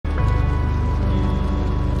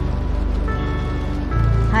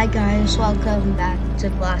Hi guys, welcome back to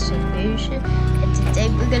Blast Invasion, and today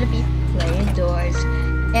we're gonna be playing Doors,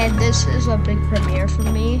 and this is a big premiere for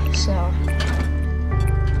me, so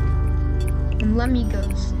let me go,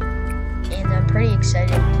 and I'm pretty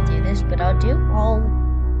excited to do this, but I'll do all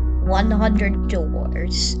 100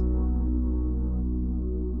 doors.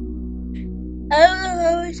 I don't know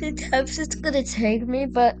how many attempts it's gonna take me,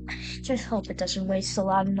 but just hope it doesn't waste a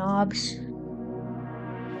lot of knobs.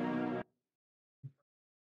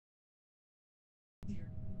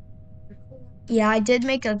 Yeah, I did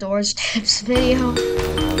make a Doors tips video,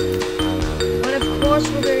 but of course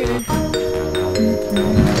we're gonna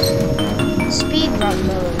speedrun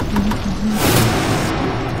mode.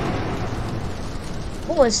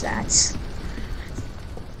 What was that?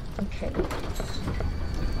 Okay.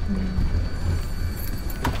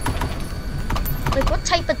 Like, what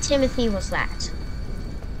type of Timothy was that?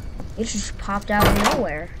 It just popped out of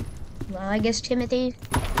nowhere. Well, I guess Timothy.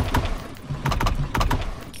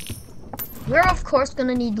 We're of course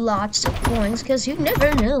gonna need lots of coins, because you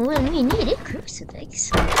never know when we need a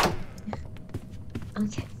crucifix.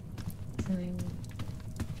 Okay.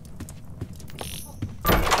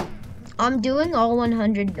 I'm doing all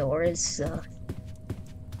 100 doors,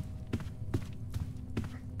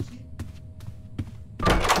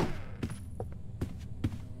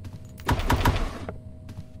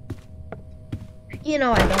 You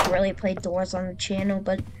know, I don't really play Doors on the channel,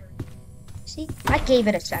 but see, I gave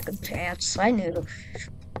it a second chance. I knew.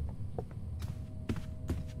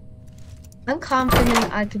 I'm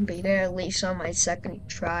confident I can beat it at least on my second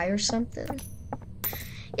try or something.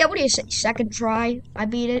 Yeah, what do you say? Second try? I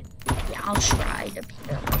beat it? Yeah, I'll try to beat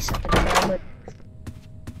it on my second try, but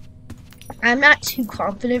I'm not too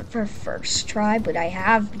confident for first try, but I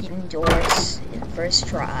have beaten Doors in first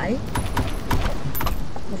try.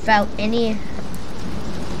 Without any...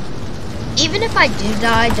 Even if I do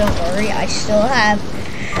die, don't worry, I still have...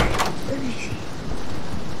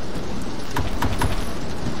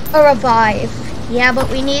 a revive. Yeah, but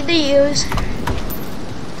we need to use...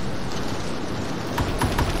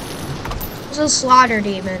 It's a slaughter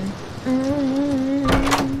demon.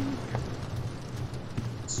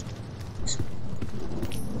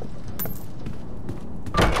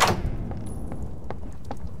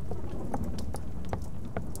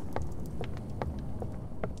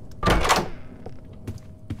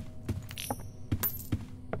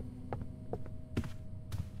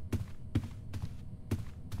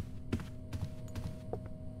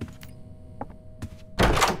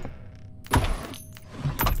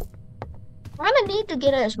 I'm gonna need to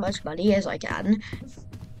get as much money as I can.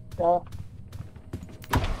 Well,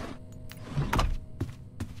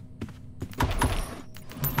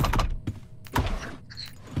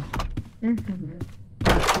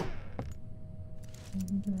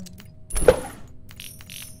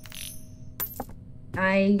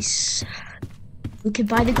 Nice. We could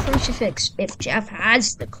buy the crucifix if Jeff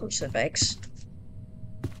has the crucifix.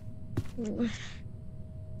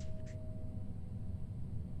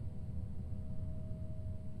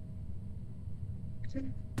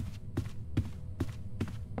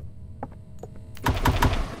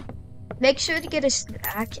 Make sure to get a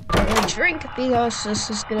snack and a drink because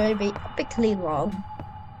this is gonna be epically long.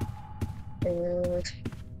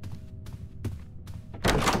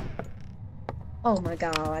 Oh my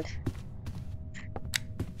god.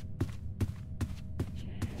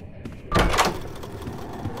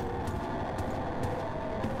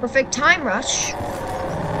 Perfect time, Rush.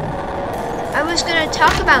 I was gonna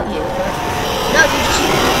talk about you, but no, you just...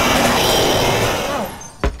 Oh.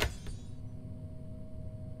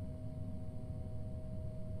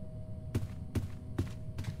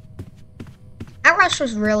 That rush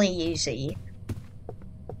was really easy.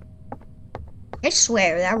 I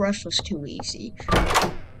swear, that rush was too easy.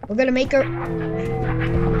 We're gonna make her...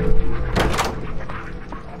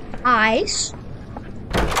 eyes.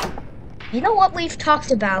 You know what we've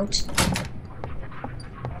talked about?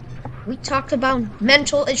 We talked about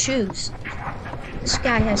mental issues. This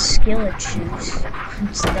guy has skill issues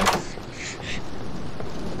and stuff.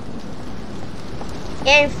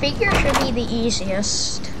 And figure should be the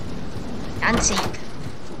easiest. Antique.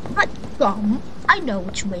 But dumb. I know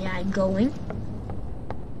which way I'm going.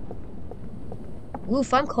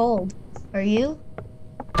 Oof, I'm cold. Are you?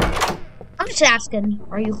 I'm just asking.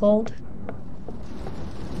 Are you cold?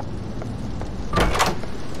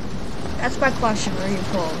 That's my question. Are you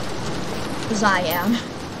cold? Because I am.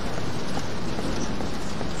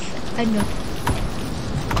 I know.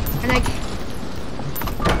 And I...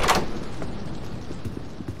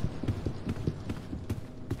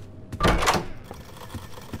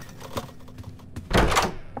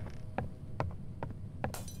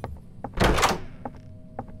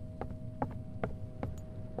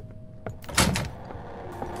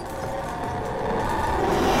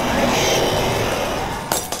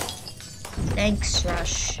 Thanks,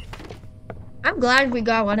 Rush. I'm glad we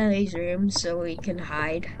got one of these rooms so we can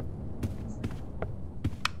hide.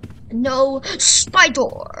 No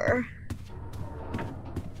spider.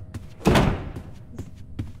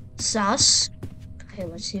 Sus. Okay,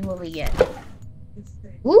 let's see what we get.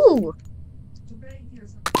 Ooh.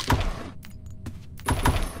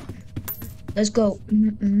 Let's go.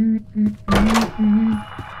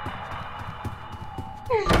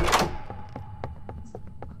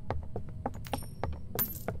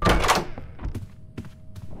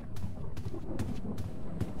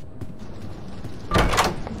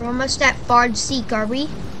 We're almost at Fard Seek, are we?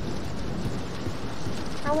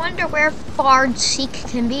 I wonder where Fard Seek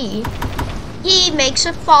can be. He makes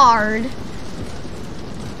a fard.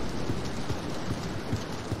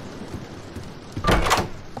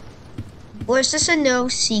 Or is this a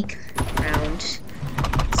no-seek round?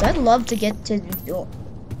 Because I'd love to get to the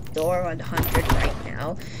door 100 right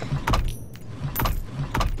now.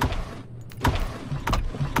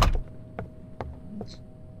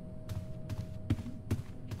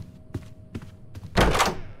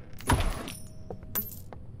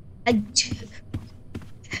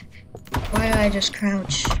 Why did I just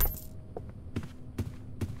crouch?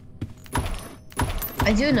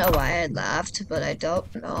 I do know why I laughed, but I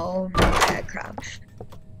don't know why I crouched.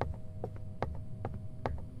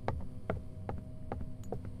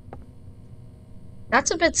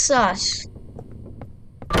 That's a bit sus.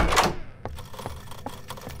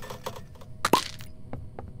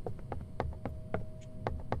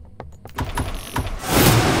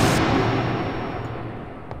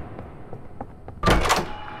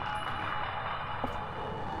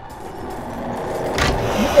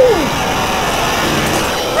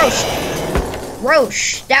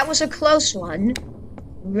 Roche, that was a close one.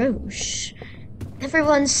 Roche.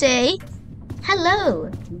 Everyone say,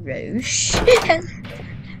 hello, Roche.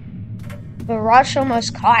 The Roche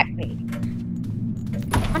almost caught me.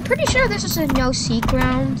 I'm pretty sure this is a no-seek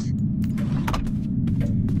round.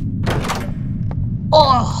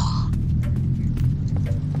 Oh!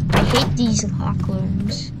 I hate these lock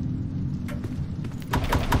rooms.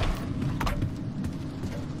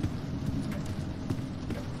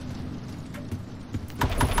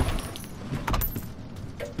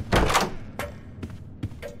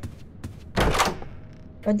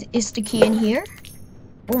 Is the key in here?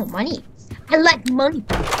 Oh, money. I like money.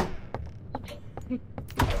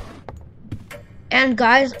 And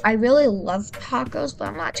guys, I really love tacos, but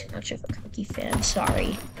I'm not too much of a cookie fan.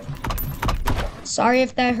 Sorry. Sorry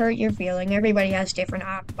if that hurt your feeling. Everybody has different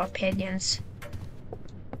opinions.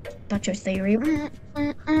 That's your theory.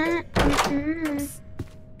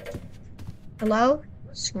 Hello?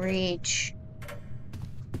 Screech.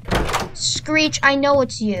 Screech, I know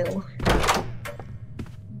it's you.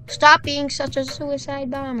 Stop being such a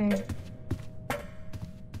suicide bomber.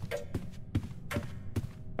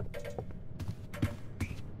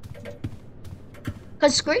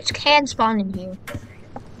 Because Screech can spawn in here.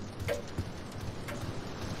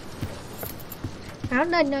 How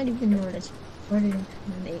did I not even notice? 8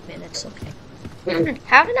 minutes, okay.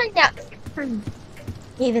 How did I not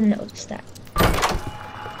even notice that?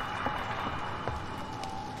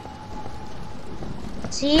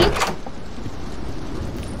 Seek?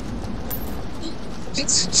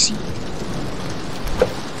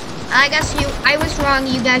 I guess I was wrong,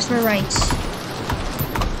 you guys were right.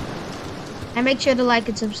 And make sure to like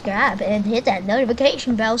and subscribe and hit that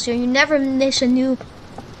notification bell so you never miss a new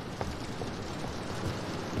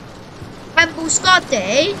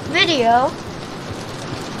Ambuscate video.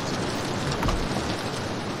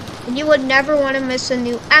 And you would never want to miss a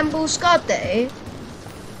new Ambuscate.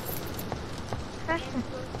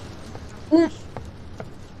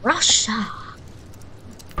 Russia.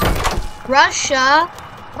 Russia?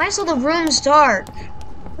 Why is all the rooms dark?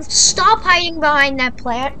 Stop hiding behind that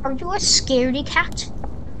plant. Are you a scaredy cat?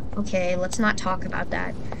 Okay, let's not talk about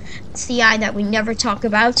that. It's the eye that we never talk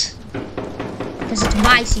about. Because it's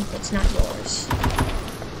my secrets, not yours.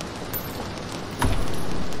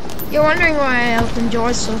 You're wondering why I open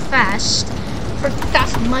doors so fast. For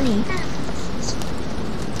fast money.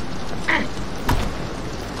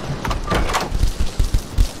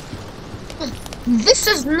 This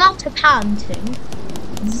is not a painting.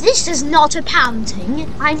 This is not a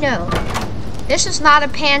painting. I know. This is not a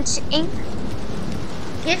painting.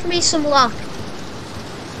 Give me some luck.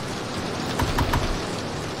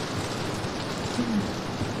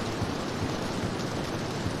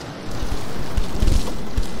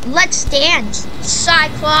 Let's dance,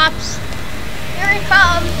 Cyclops. Here he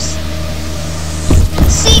comes.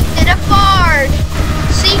 Seek did a fard.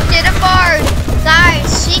 Seek did a fard. Guys,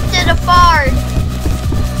 Seek did a fard.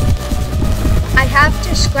 have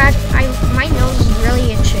to scratch. My nose is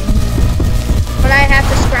really itching, but I have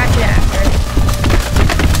to scratch it after.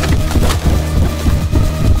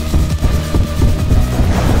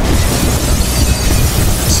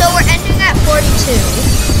 So we're ending at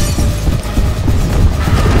 42.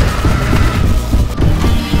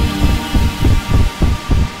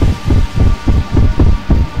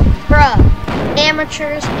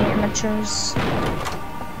 Amateurs.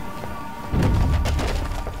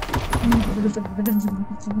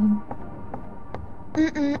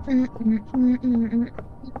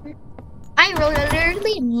 I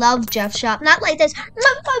literally love Jeff Shop. Not like this.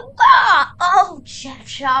 Oh, Jeff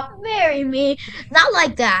Shop, marry me. Not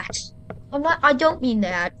like that. I don't mean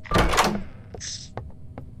that.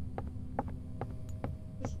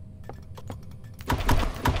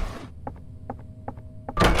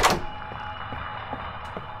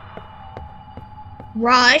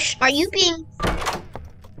 Rush, are you being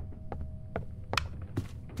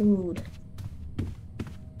rude?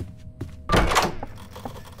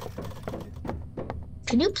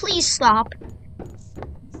 Can you please stop?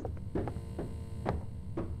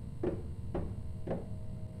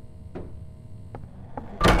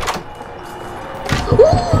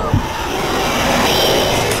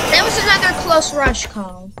 That was another close rush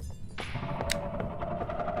call.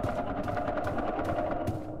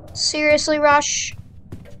 Seriously, Rush?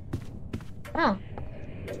 Oh.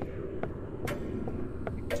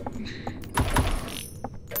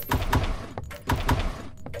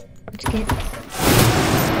 Let's get...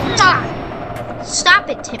 Ah! Stop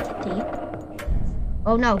it, Timothy.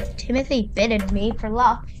 Oh no, Timothy bitted me for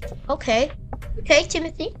luck. Okay. Okay,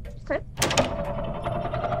 Timothy. Okay.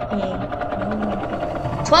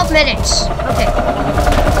 12 minutes. Okay.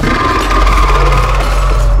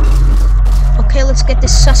 Okay, let's get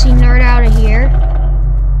this sussy nerd out of here.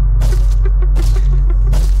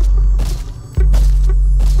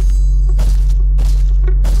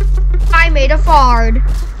 I made a fard.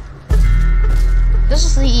 This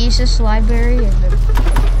is the easiest library ever.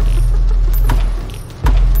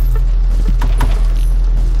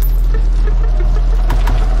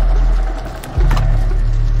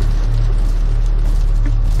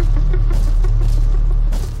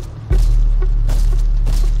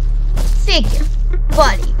 Figure,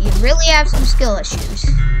 buddy, you really have some skill issues.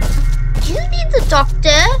 You need the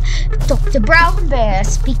doctor. Dr. Brown Bear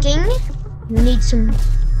speaking. You need some...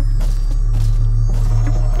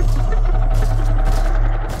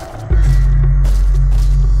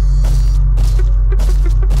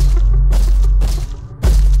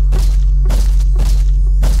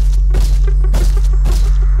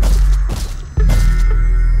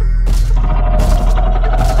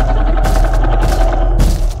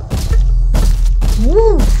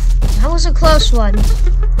 A close one,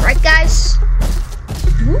 right, guys?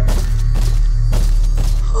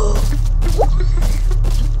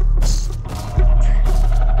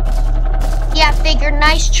 Yeah, figure,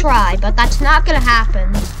 nice try, but that's not gonna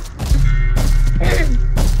happen.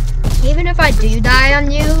 Even if I do die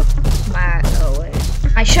on you, oh wait,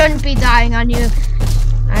 I shouldn't be dying on you.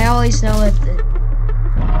 I always know it.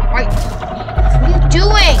 What are you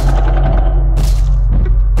doing?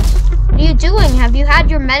 What are you doing? Have you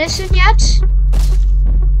had your medicine yet?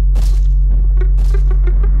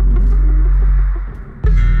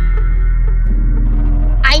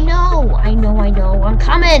 I know. I'm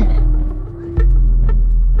coming.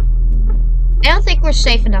 I don't think we're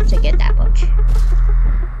safe enough to get that book.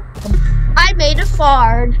 I made a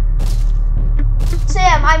fard.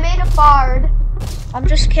 Sam, I made a fard. I'm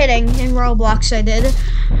just kidding. In Roblox I did.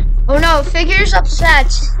 Oh no, Figure's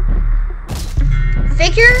upset.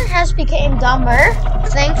 Figure has become dumber.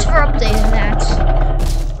 Thanks for updating that.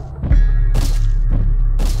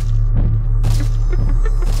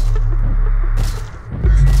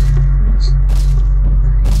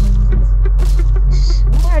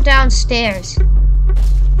 Somewhere downstairs.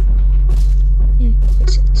 Where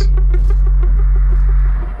is it?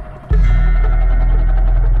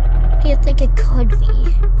 What do you think it could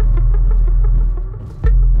be?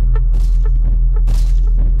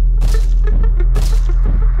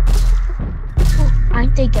 I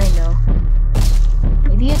think I know.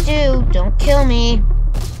 If you do, don't kill me.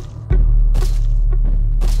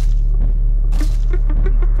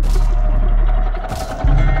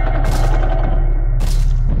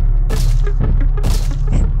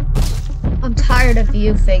 I'm tired of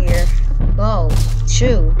you, Figure. Go.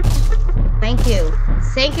 Shoo. Thank you.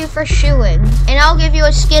 Thank you for shooing. And I'll give you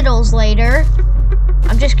a Skittles later.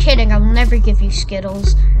 I'm just kidding. I'll never give you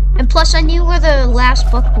Skittles. And plus, I knew where the last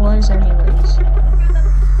book was anyways.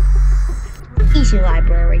 Easy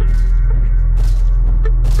library.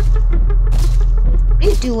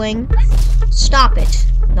 doing? Stop it.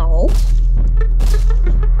 No.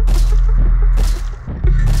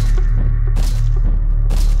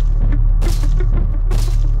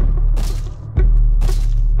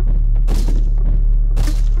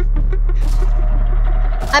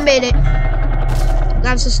 I made it.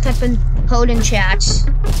 That's just typing code in chats.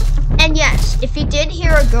 And yes, if you did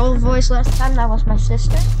hear a girl voice last time, that was my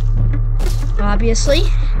sister. Obviously.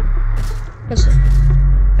 Because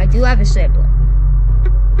I do have a sibling.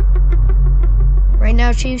 Right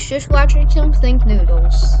now, she's just watching some Think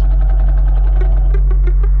Noodles.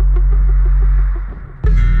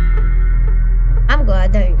 I'm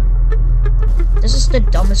glad that this is the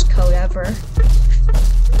dumbest code ever.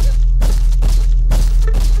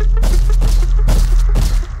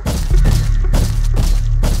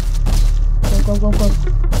 Go, go, go.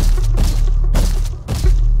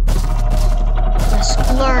 Let's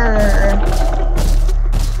blur.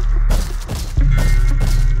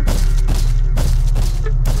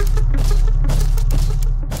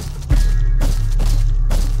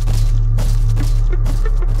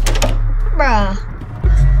 Bruh.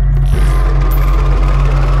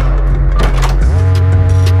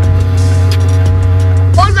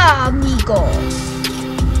 Hola, amigo.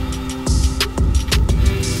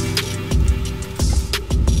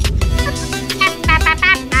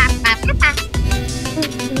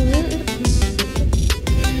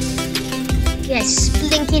 Yes,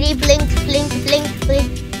 blinkety blink, blink, blink,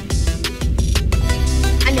 blink.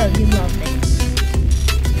 I know you love it.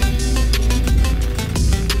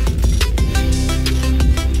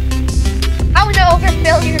 I would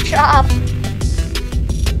overfill your job.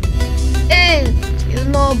 Ew, you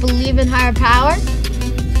don't believe in higher power?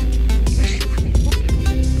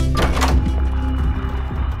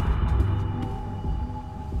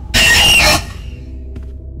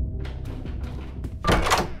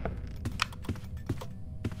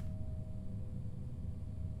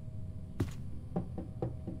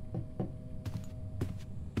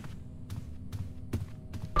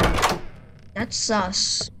 That's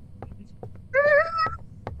sus.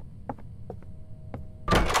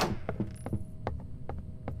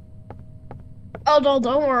 Oh no,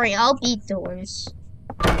 don't worry, I'll beat doors.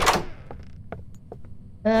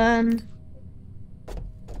 Have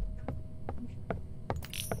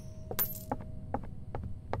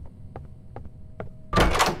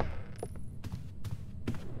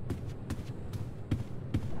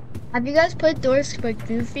you guys played Doors by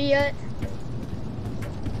Goofy yet?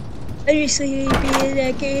 I used to be in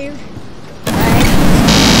that game.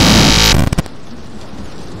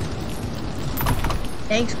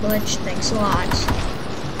 Thanks, Butch. Thanks a lot.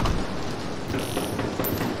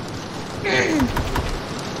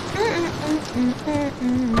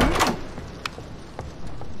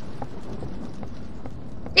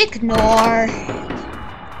 Ignore.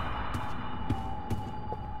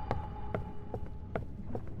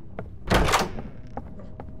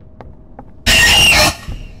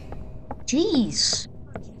 Jeez.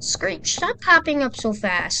 Screech, stop popping up so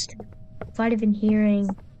fast. If I'd have been hearing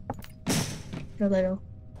a little.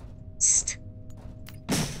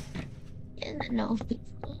 Yeah, no.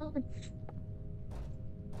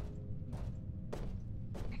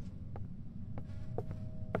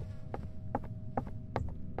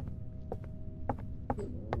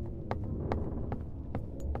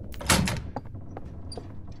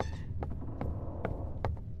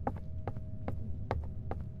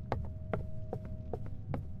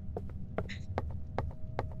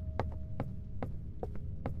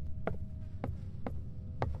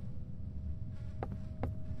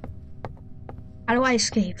 How do I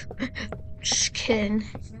escape? Just kidding.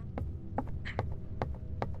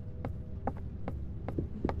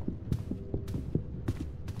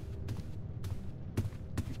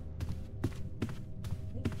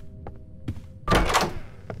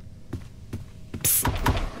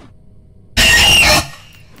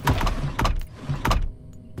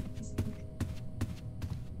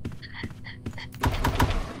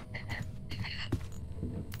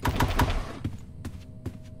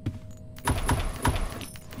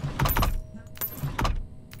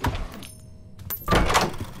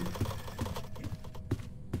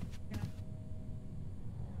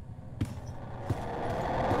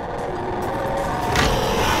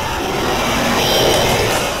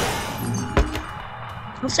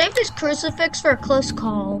 I'll save this crucifix for a close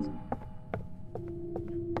call.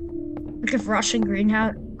 Look at Russian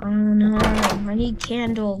greenhouse. Oh no, I need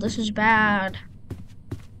candle. This is bad.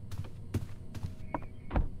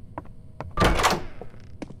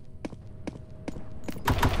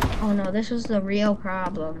 Oh no, this is the real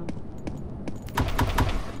problem.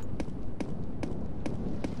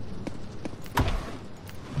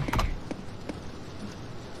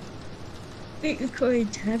 Wait, you're going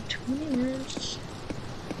to have 20 minutes.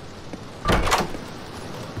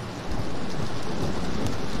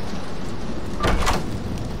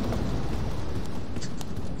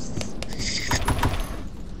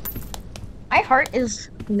 My heart is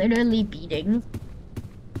literally beating.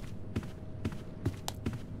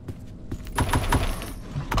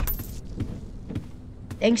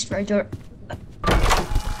 Thanks, Fredor.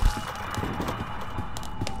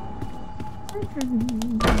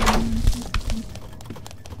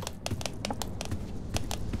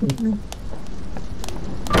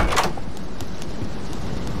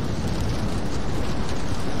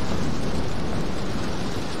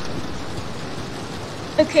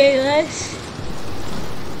 Okay, let's.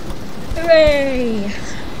 Hooray!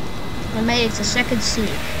 I made it to second seed.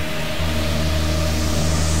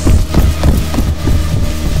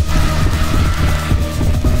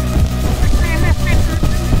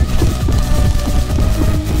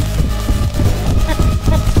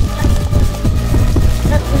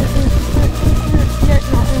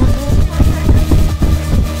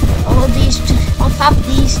 I'll pop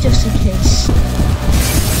these just in case.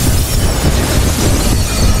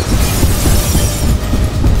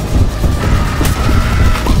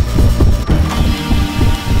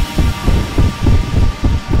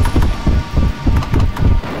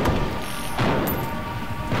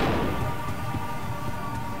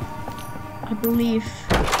 I believe.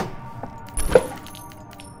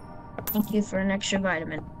 Thank you for an extra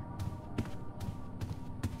vitamin.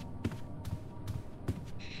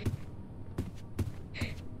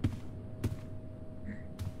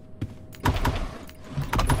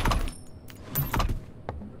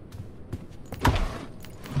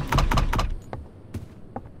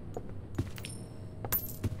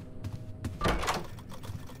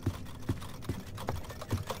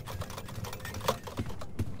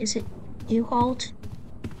 Is it U-Hauled?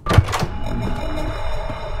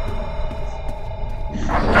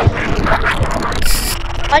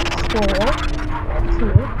 Uncool.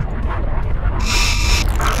 Cool.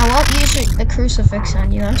 I won't use a crucifix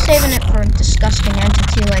on you. I'm saving it for a disgusting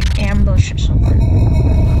entity like ambush or something.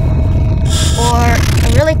 Or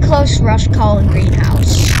a really close rush call in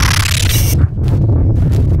greenhouse.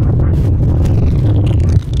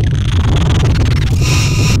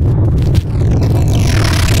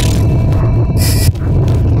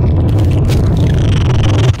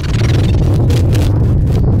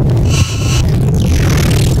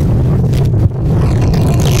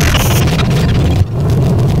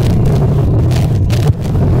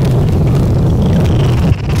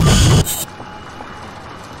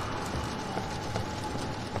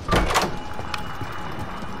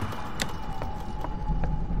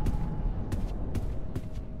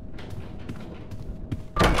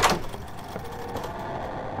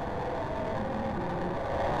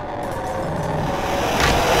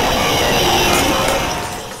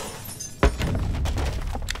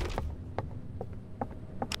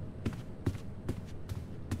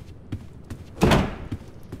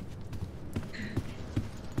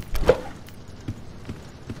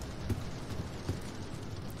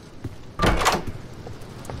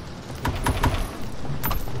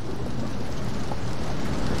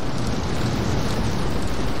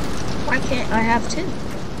 Why can't I have two?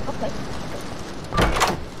 Okay.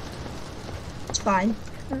 It's fine.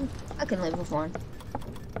 I can live with one.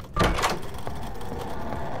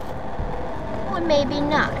 Or maybe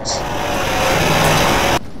not.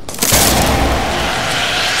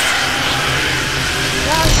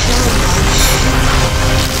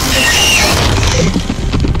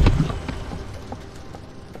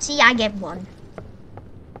 See, I get one.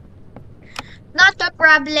 Not a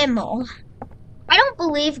problemo. I don't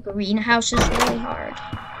believe greenhouse is really hard.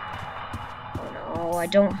 Oh no, I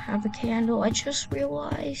don't have a candle. I just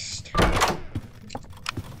realized.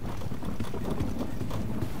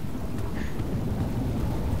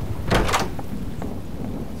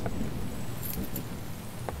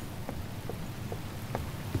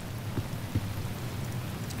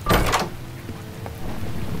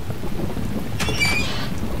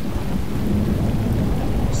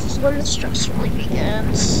 This is when the stress really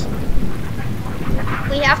begins.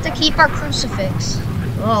 We have to keep our crucifix.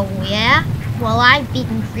 Oh, yeah? Well, I've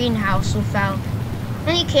beaten greenhouse without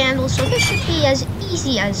any candles, so this should be as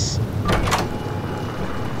easy as...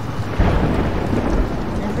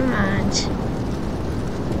 Never mind.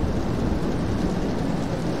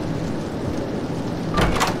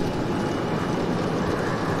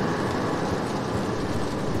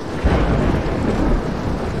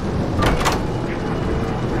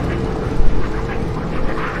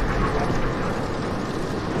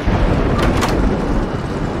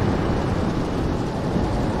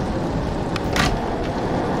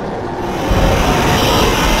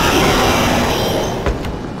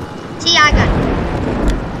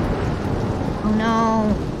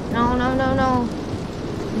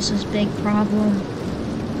 This is big problem.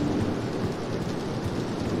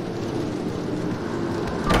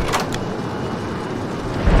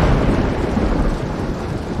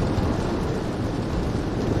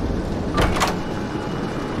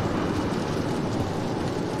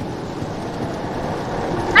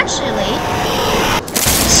 Actually,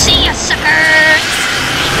 see ya, sucker!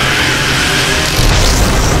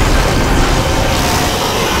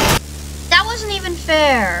 That wasn't even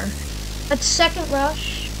fair. But second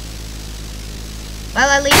rush. Well,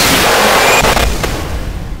 at least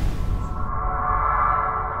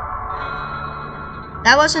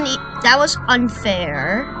that was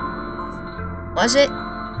unfair. Was it?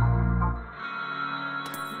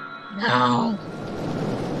 No.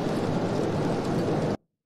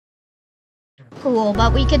 Cool,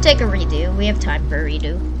 but we could take a redo. We have time for a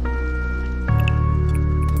redo.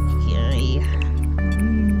 Okay.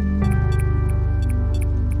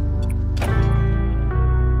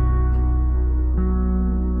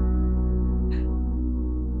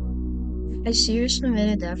 I seriously made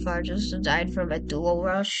it that far just to die from a dual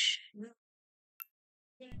rush.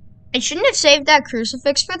 I shouldn't have saved that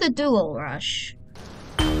crucifix for the dual rush.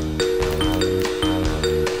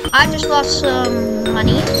 I just lost some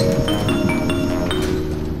money.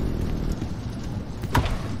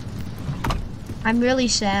 I'm really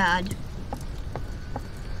sad.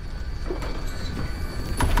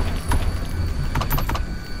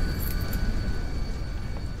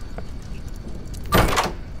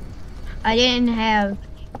 I didn't have...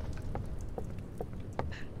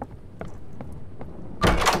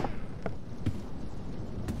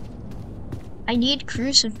 I need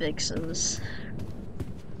crucifixes.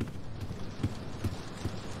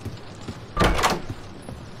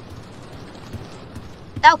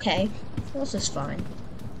 Okay, this is fine.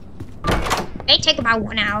 It may take about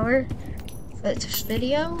 1 hour for this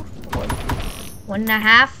video, or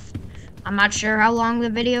 1.5. I'm not sure how long the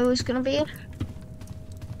video is gonna be.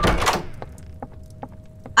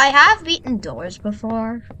 I have beaten doors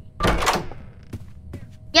before.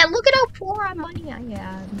 Yeah, look at how poor on money I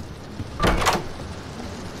am.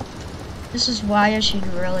 This is why I should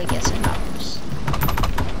really get some numbers.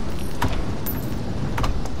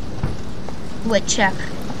 Wait, check.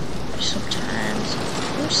 Sometimes.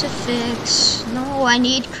 Crucifix. No, I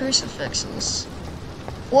need crucifixes.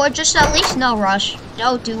 Or just at least no rush.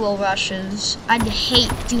 No dual rushes. I'd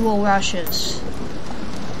hate dual rushes.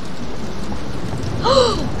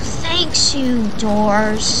 Oh, thanks you,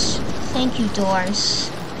 doors. Thank you,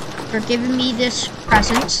 doors, for giving me this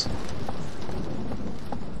present.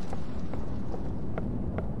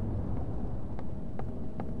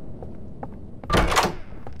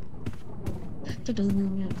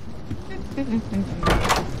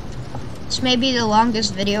 This may be the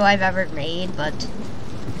longest video I've ever made, but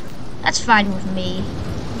that's fine with me.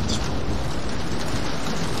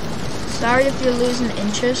 Sorry if you're losing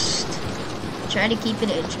interest. Try to keep it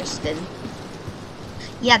interesting.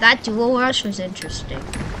 Yeah, that dual rush was interesting.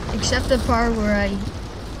 Except the part where I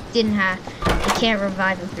can't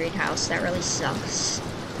revive a greenhouse. That really sucks.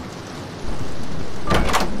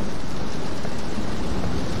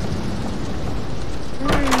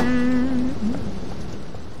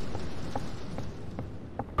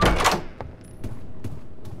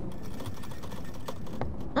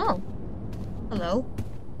 Oh. Hello.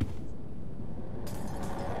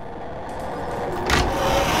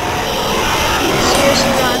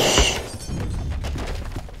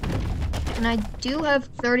 And I do have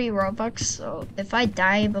 30 Robux, so if I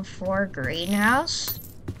die before greenhouse,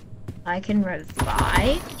 I can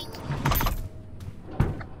revive.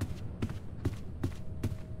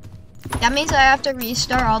 That means I have to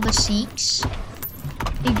restart all the seeks,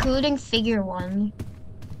 including figure 1.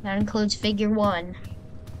 That includes figure 1.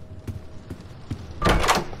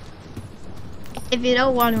 If you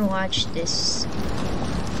don't want to watch this,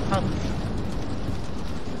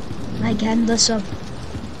 like endless of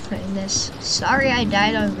this. Sorry I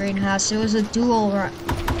died on greenhouse. It was a dual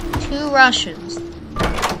 2 Russians.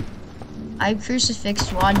 I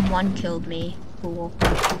crucifixed one killed me. Cool.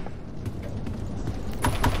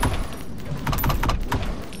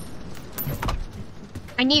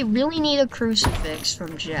 I really need a crucifix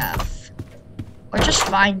from Jeff. Or just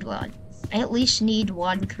find one. I at least need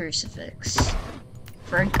 1 crucifix.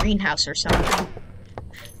 For a greenhouse or something.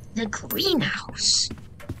 The greenhouse!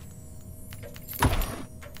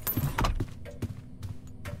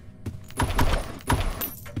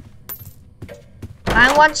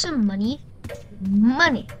 I want some money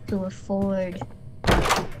to afford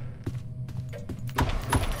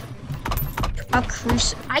a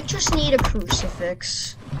I just need a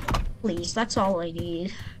crucifix. Please, that's all I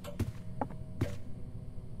need.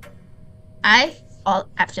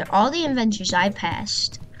 After all the adventures I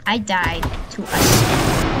passed, I died to a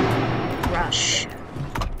single rush.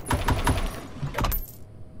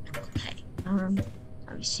 Okay,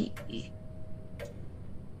 let me see.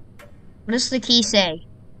 What does the key say?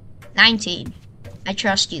 19. I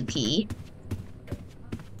trust you, key.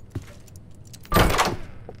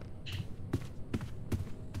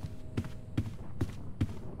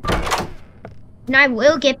 And I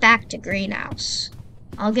will get back to Greenhouse.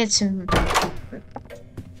 I'll get some...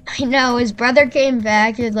 I know, his brother came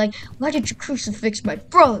back and like, why did you crucifix my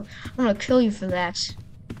brother? I'm gonna kill you for that.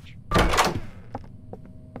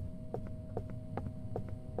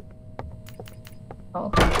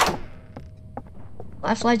 Oh.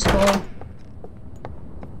 Flashlight's full.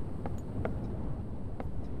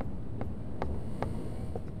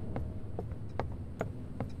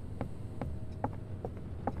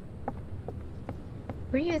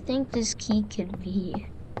 Where do you think this key could be?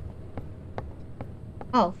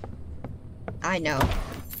 Oh, I know.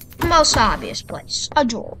 The most obvious place, a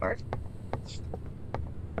drawer.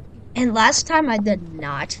 And last time I did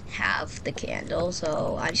not have the candle,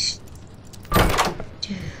 so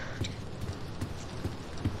Dude.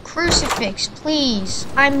 Crucifix, please.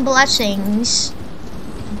 I'm blessings.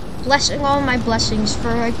 Blessing all my blessings for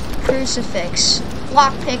a crucifix.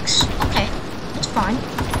 Lockpicks. Okay, it's fine.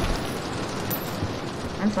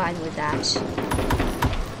 I'm fine with that.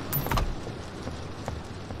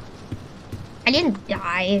 I didn't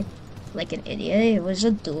die like an idiot. It was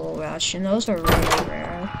a dual rush, and those are really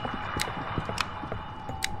rare.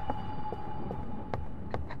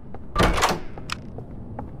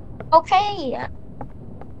 Okay.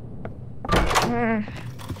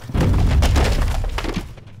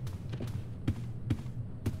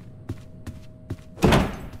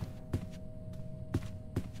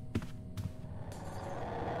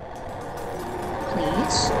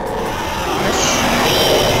 Please.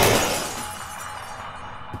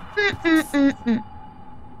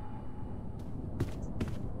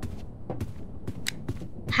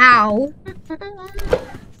 How?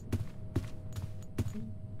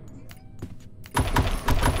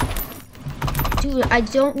 Dude, I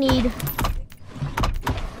don't need...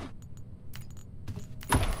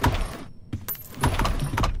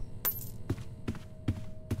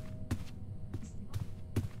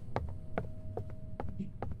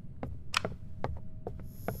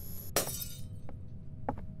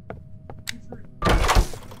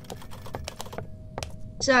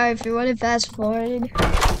 Sorry if you want to fast forward.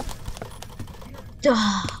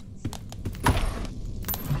 Duh.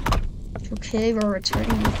 Okay, we're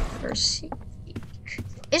returning to first seat.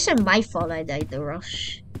 Isn't my fault I died the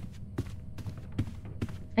rush.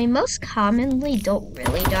 I most commonly don't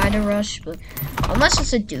really die to rush, but unless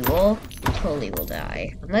it's a duel, totally will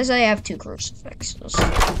die. Unless I have 2 crucifixes.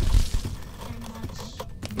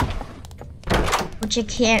 Which I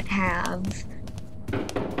can't have.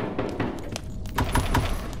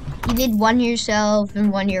 You did one yourself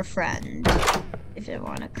and one your friend. If you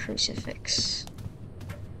want a crucifix.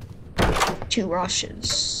 2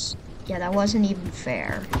 rushes. Yeah, that wasn't even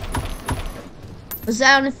fair. Was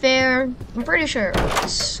that unfair? I'm pretty sure it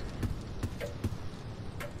was.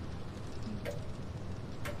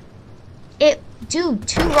 Dude,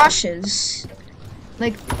 2 rushes.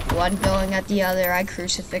 Like, one going at the other, I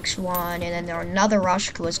crucifix one, and then another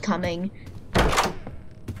rush was coming.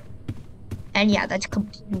 And yeah, that's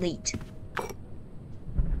complete.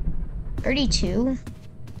 32?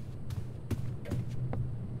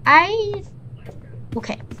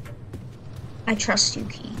 Okay. I trust you,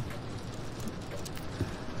 Key.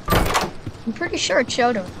 I'm pretty sure it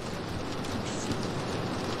showed him.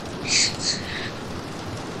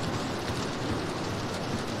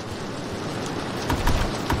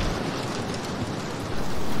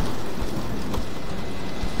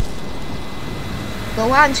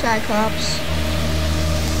 Go on, Cyclops.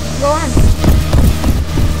 Go on.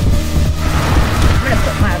 I'm gonna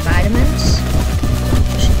put my vitamins.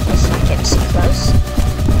 Let's not get too close.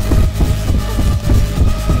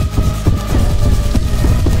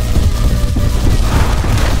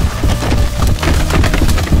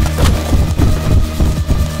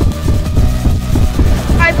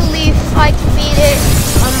 I believe I can beat it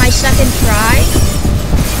on my 2nd try.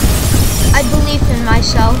 I believe in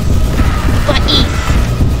myself. But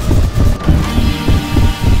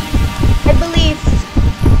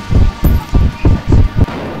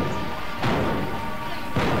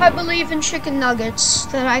I believe in chicken nuggets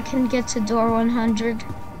that I can get to door 100.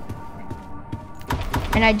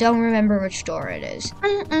 And I don't remember which door it is.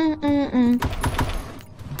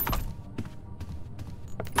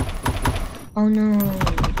 Oh no.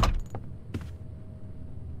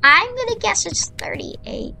 I'm gonna guess it's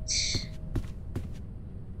 38.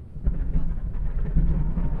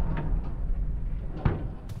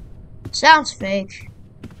 Sounds fake.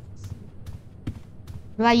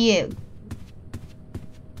 What about you?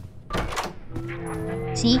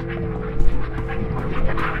 See?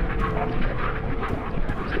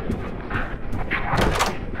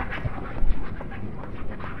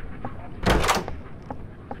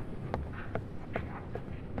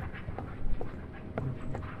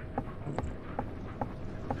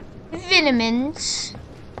 Vitamins.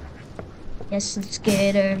 Yes, let's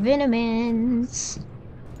get our vitamins.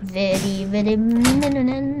 Vitamins.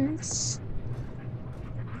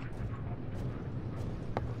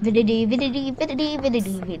 Vidity.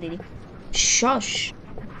 Shush.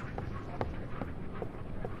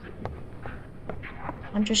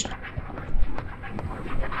 I'm just...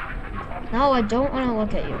 No, I don't want to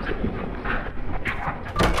look at you.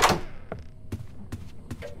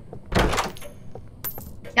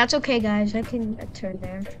 That's okay, guys. I can turn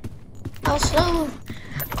there. Also,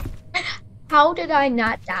 how did I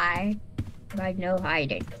not die by no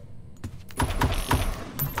hiding?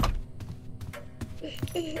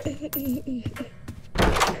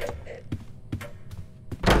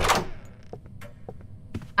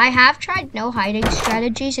 I have tried no hiding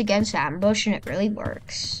strategies against ambush and it really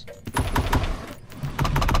works.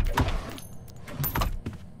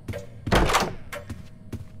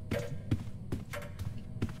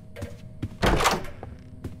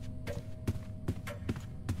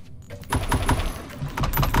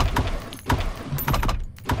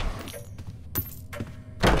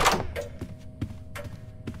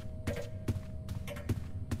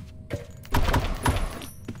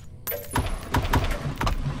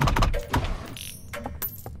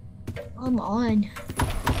 Come on.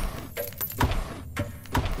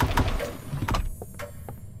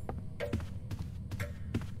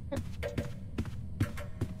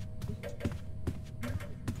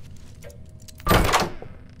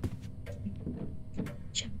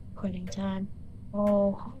 Quitting time.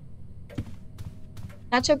 Oh.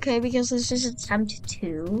 That's okay because this is attempt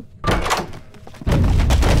 2.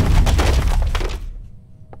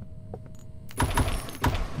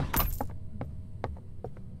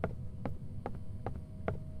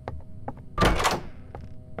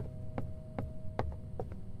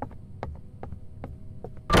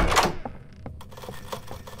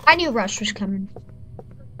 I knew Rush was coming.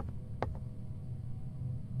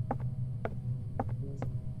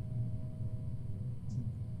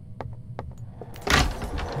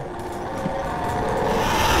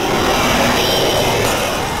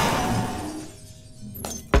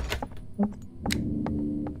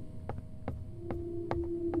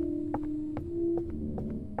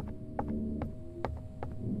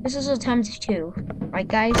 This is attempt 2, right,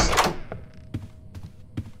 guys?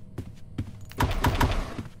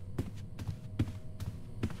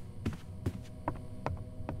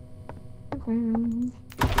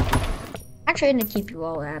 Actually, I'm gonna keep you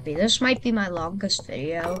all happy. This might be my longest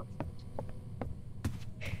video.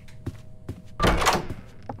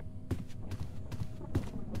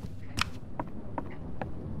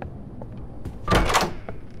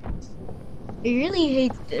 I really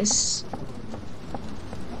hate this.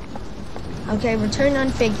 Okay, return on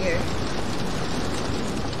figure.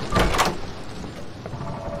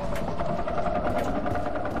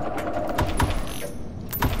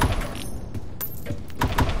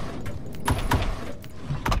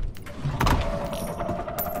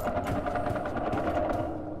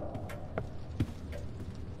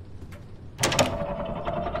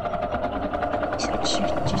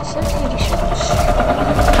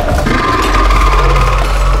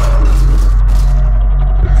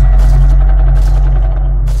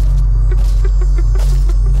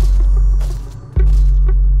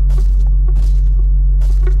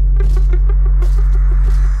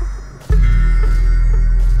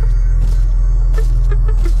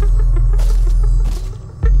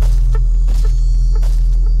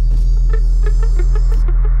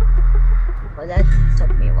 Well, that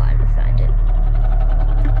took me a while to find it.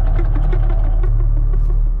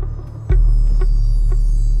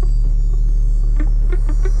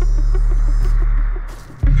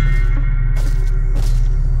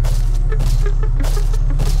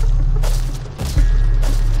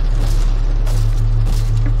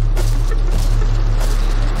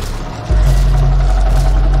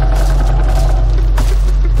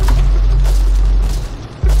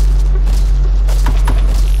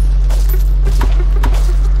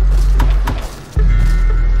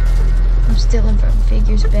 Stealing from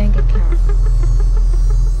Figure's bank account.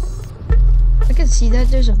 I can see that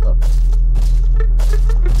there's a book.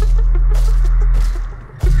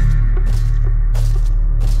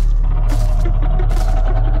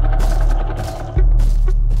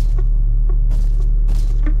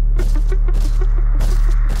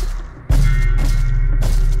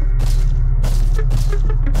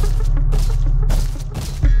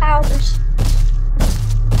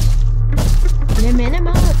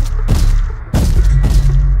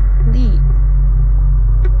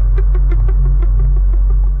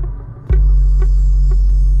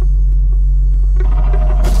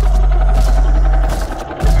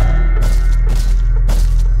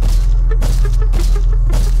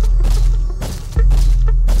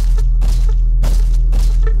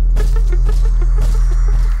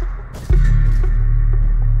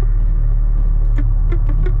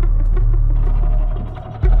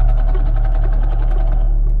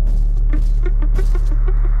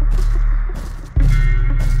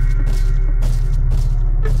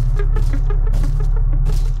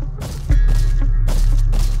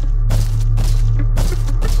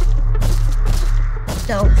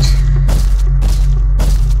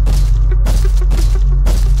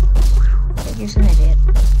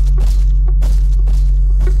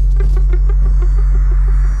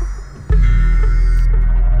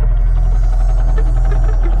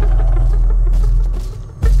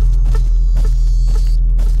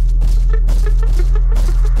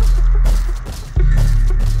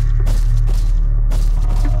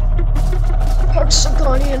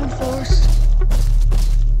 reinforced.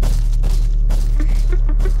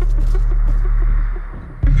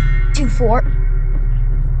 Two, four.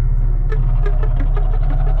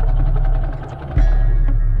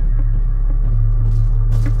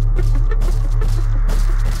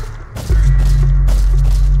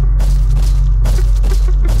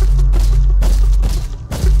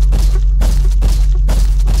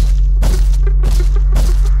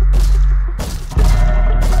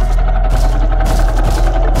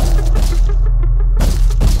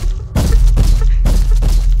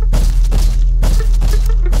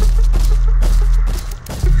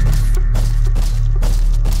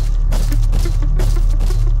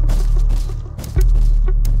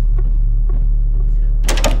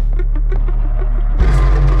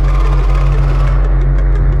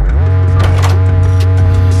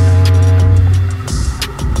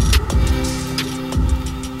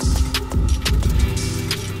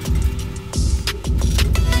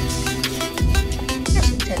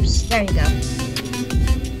 There you go.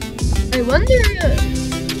 I wonder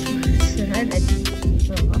should I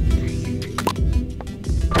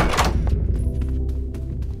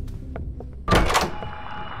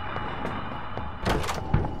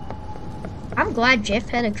I'm glad Jeff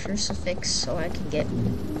had a crucifix so I can get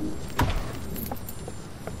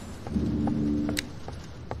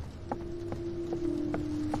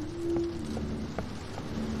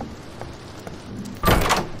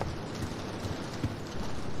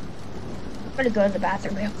I'm gonna go to the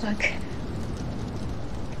bathroom real quick.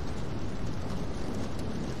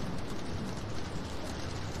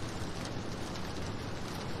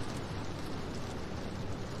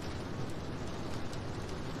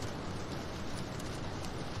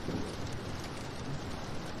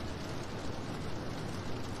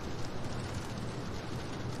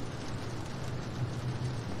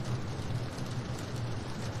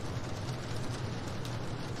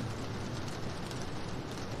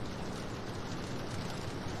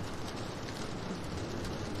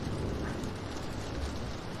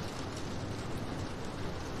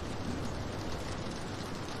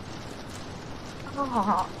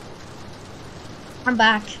 Oh, I'm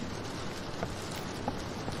back.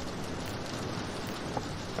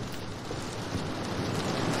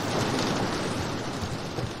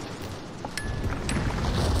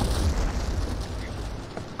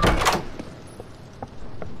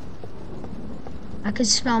 I could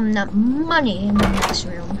smell that money in the next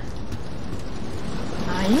room.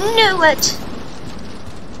 I knew it!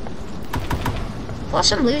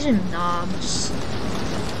 Plus I'm losing knobs.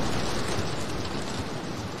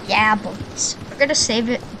 Yeah, boys. We're gonna save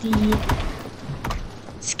it the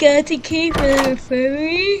skeleton key for the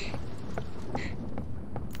fairy.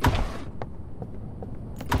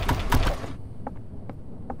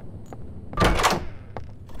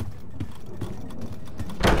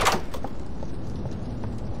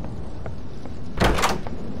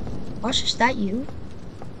 Gosh, is that you?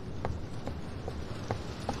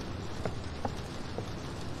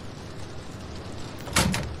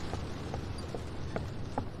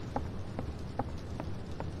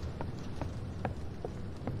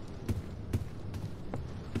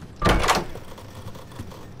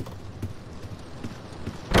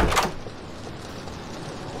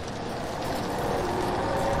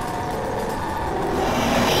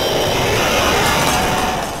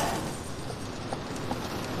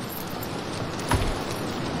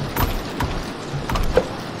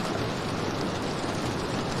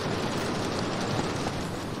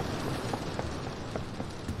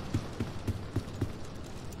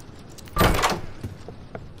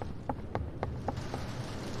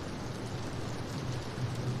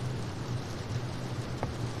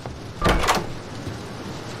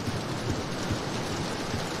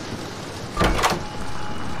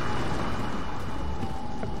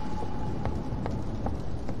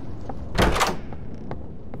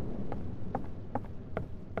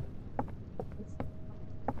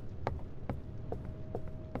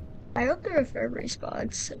 I hope the refurb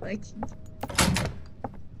respawns so I can.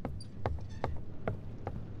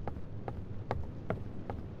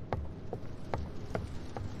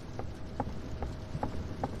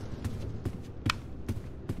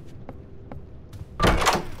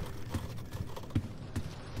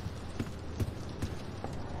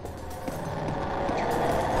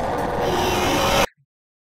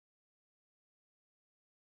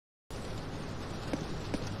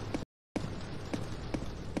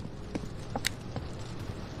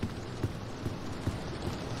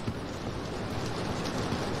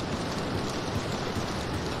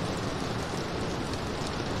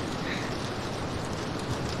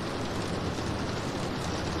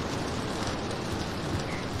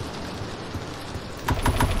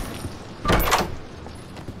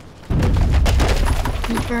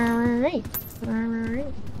 Alright.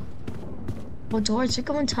 Alright. Well, doors are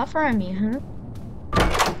going tougher on me, huh?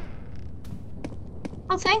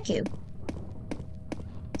 Oh, thank you.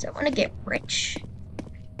 'Cause I want to get rich.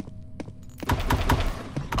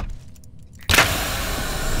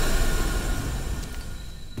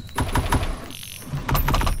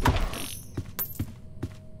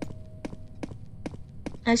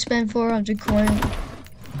 I spent 400 coins.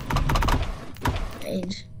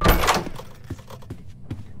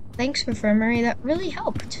 Thanks for Infirmary, that really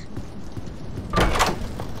helped.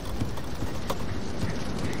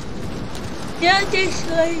 Yeah, this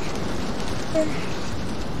way.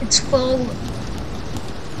 It's full.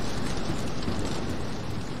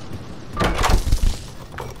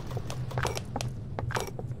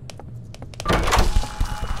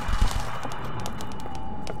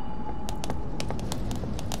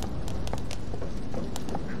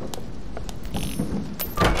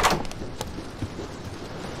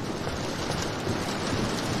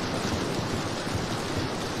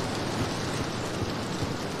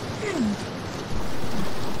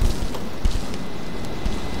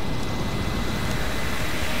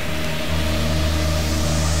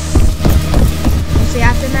 The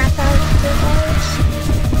aftermath hours.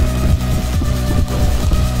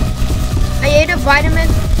 I ate a vitamin.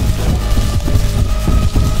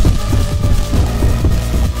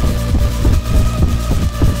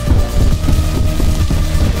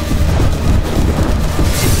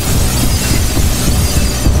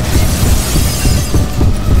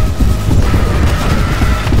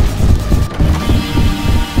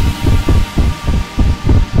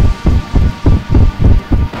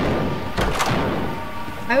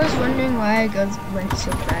 I was wondering why it went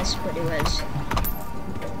so fast, but it was.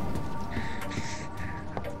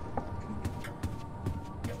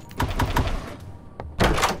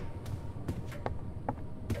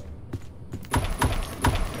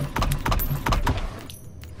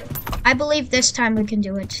 I believe this time we can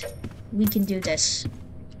do it. We can do this.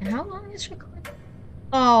 And how long is recording?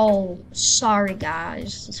 Oh, sorry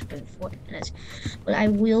guys. It's been 40 minutes. But I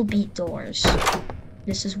will beat doors.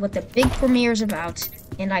 This is what the big premiere is about.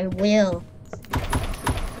 And I will.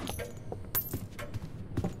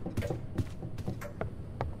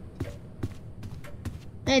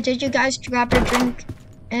 Hey, did you guys grab your drink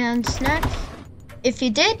and snack? If you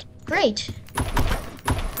did, great.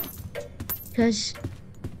 Because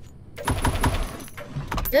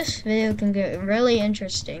this video can get really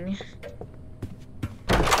interesting.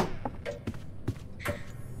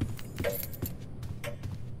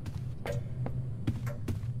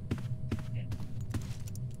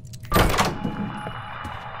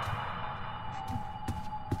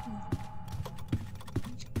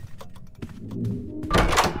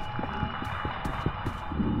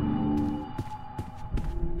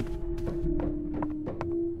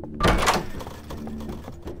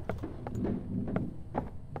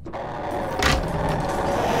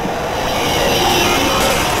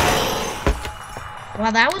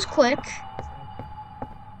 Well, that was quick.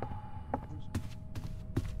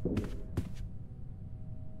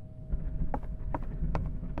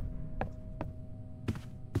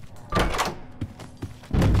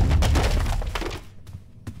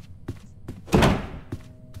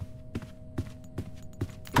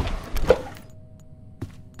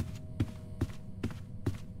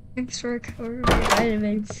 Thanks for recovering my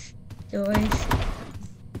vitamins, Joyce.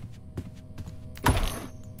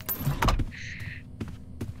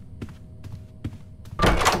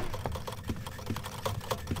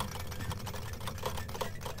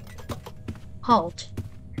 Halt.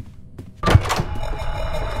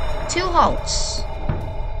 2 halts.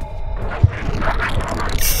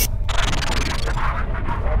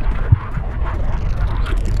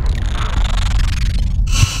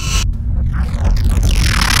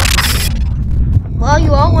 Well,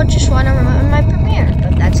 you all just want to remember my premiere,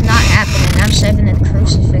 but that's not happening. I'm saving a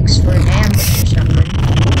crucifix for an ambush or something.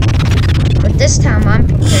 But this time I'm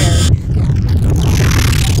prepared.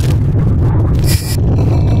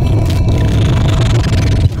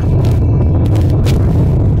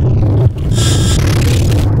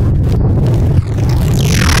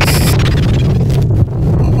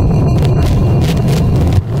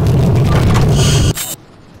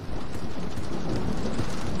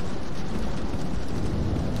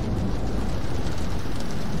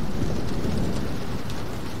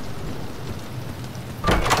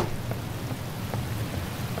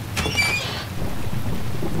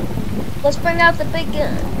 Let's bring out the big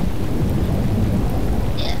gun.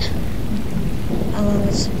 Yeah. How long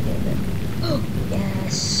is it? Oh,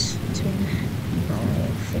 yes. It's been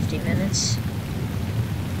 50 minutes.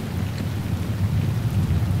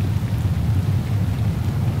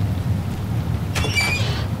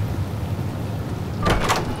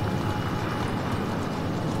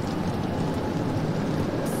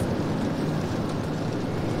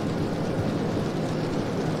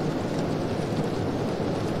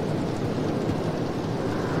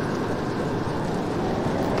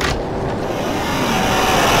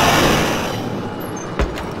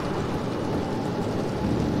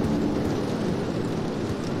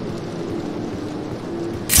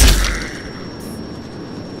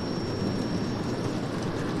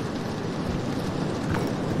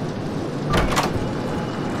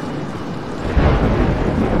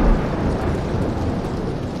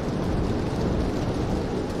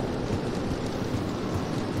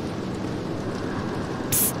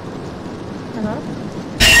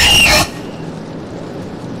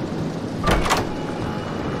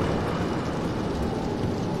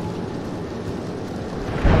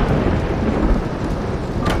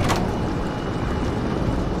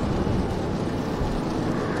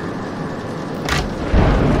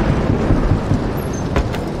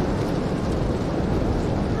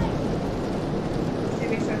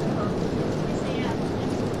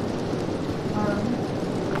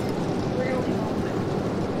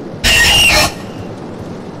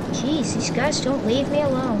 Jeez, these guys don't leave me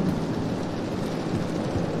alone.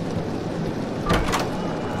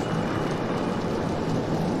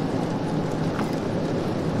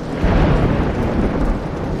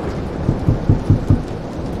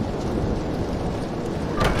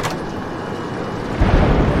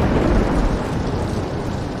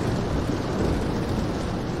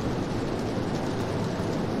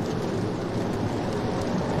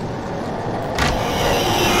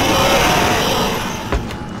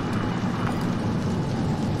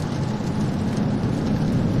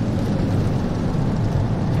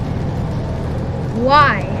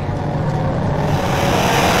 Why?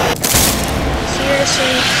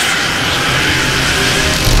 Seriously?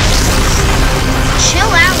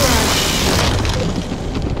 Chill out, Rush.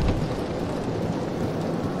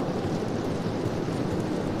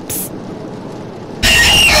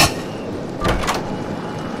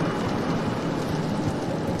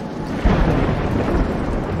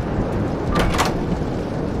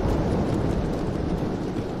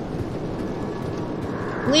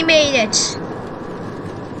 We made it.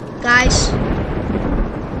 Guys,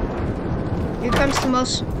 here comes the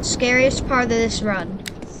most scariest part of this run.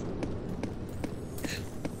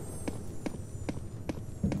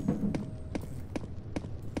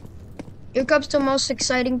 Here comes the most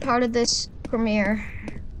exciting part of this premiere.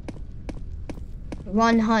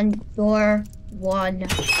 100.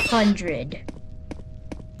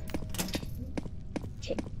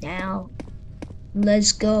 Okay, now,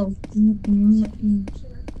 let's go.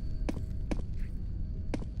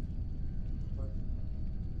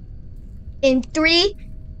 In 3,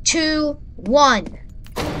 2, 1.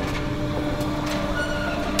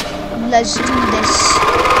 Let's do this.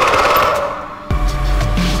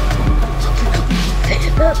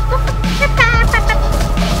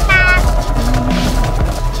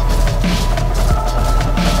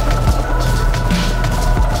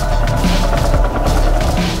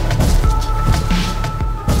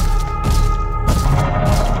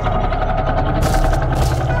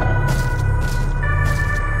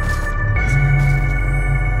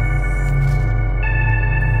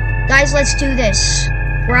 Guys, let's do this.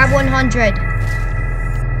 Grab 100.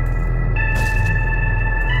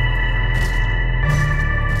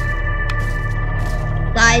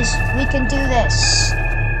 Guys, we can do this.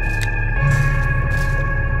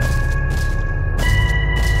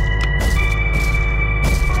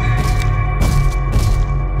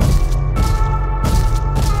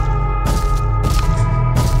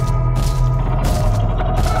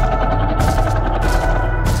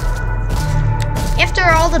 After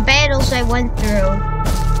all the battles I went through.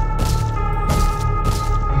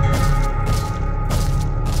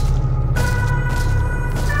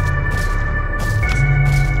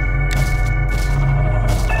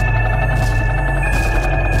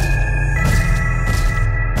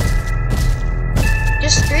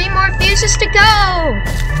 Just 3 more fuses to go.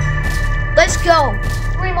 Let's go.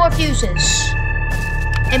 3 more fuses.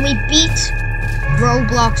 And we beat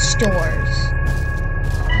Roblox stores.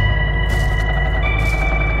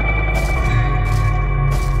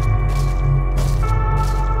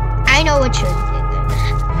 I know what you're thinking.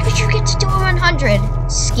 How did you get to do 100?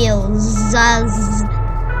 Skills.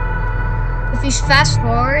 If you fast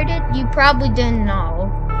forwarded, you probably didn't know.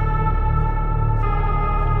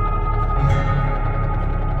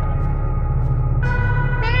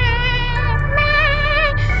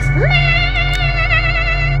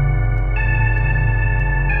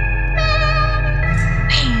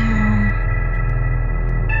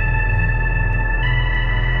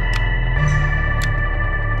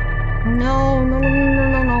 No.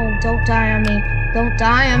 Don't die on me. Don't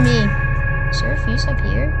die on me. Is there a fuse up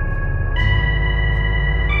here?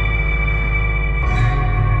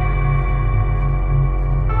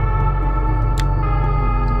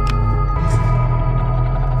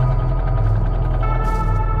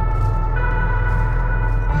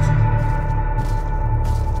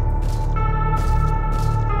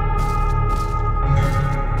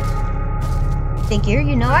 Figure,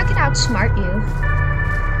 you know I can outsmart you.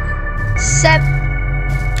 7.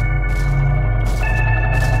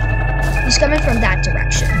 He's coming from that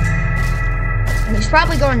direction. And he's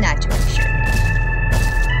probably going that direction.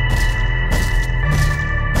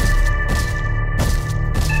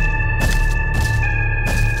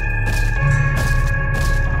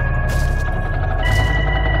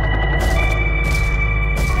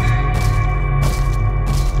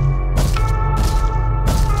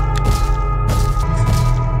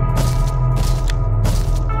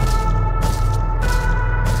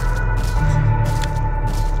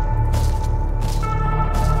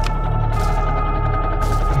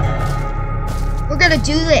 We're gonna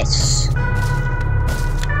do this.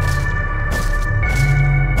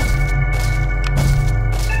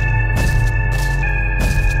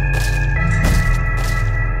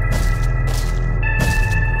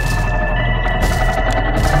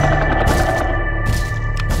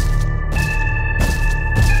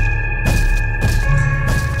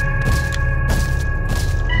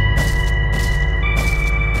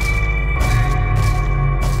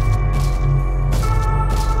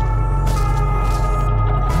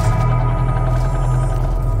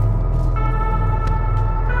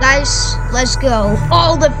 Let's go.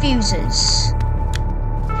 All the fuses.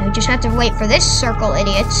 And we just have to wait for this circle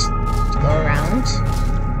idiot to go around.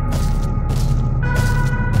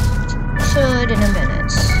 Should in a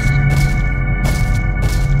minute.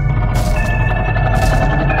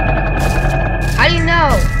 How do you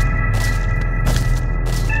know?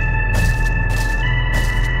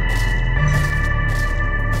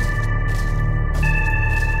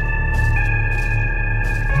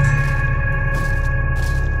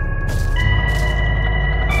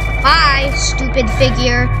 Hi, stupid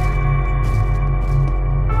figure.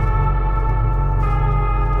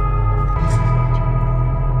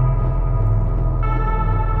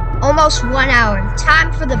 Almost 1 hour.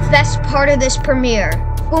 Time for the best part of this premiere.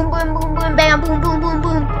 Boom, boom, boom, boom, bam, boom, boom, boom,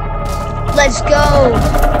 boom. Let's go.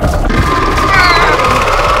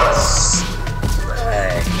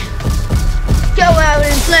 Go out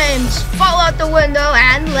in flames. Fall out the window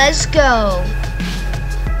and let's go.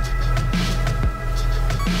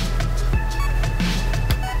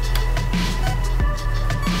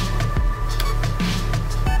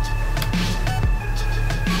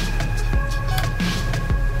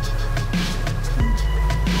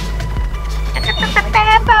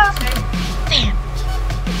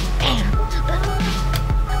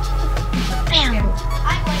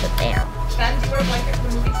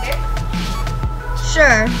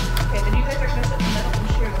 Sure. Okay, then you guys are gonna sit in the middle and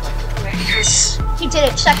share the blanket, okay? Yes! He did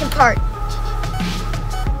it. Second part.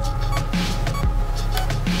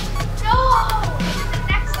 No! This is the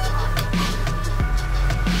next one.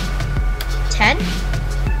 10?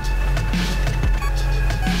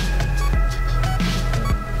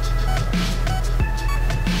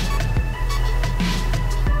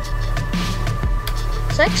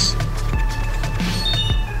 Six?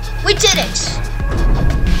 We did it!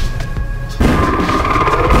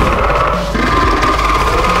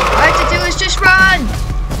 All I have to do is just run!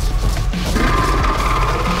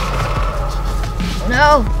 Oh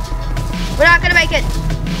no! We're not gonna make it!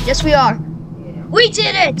 Yes, we are. We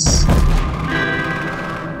did it!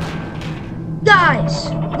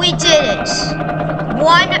 Guys, we did it!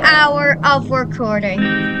 1 hour of recording.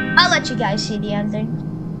 I'll let you guys see the ending.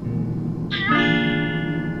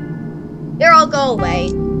 Here, I'll go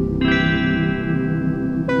away.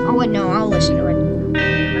 Oh wait, no, I'll listen to it.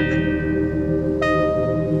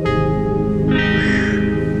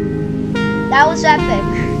 That was epic.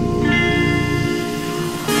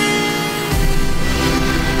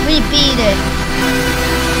 We beat it.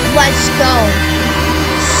 Let's go.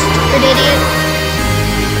 Stupid idiot.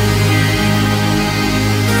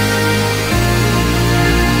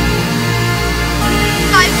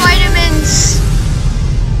 My vitamins.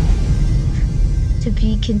 To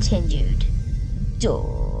be continued.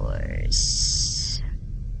 Doors.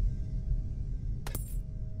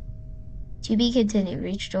 To be continued.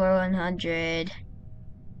 Reach door 100.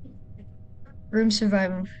 Room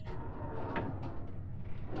survival.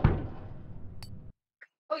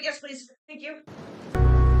 Oh, yes, please. Thank you.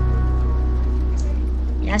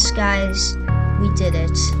 Yes, guys. We did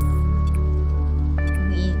it.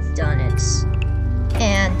 We've done it.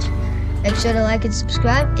 And make sure to like and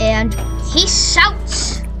subscribe. And peace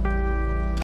out.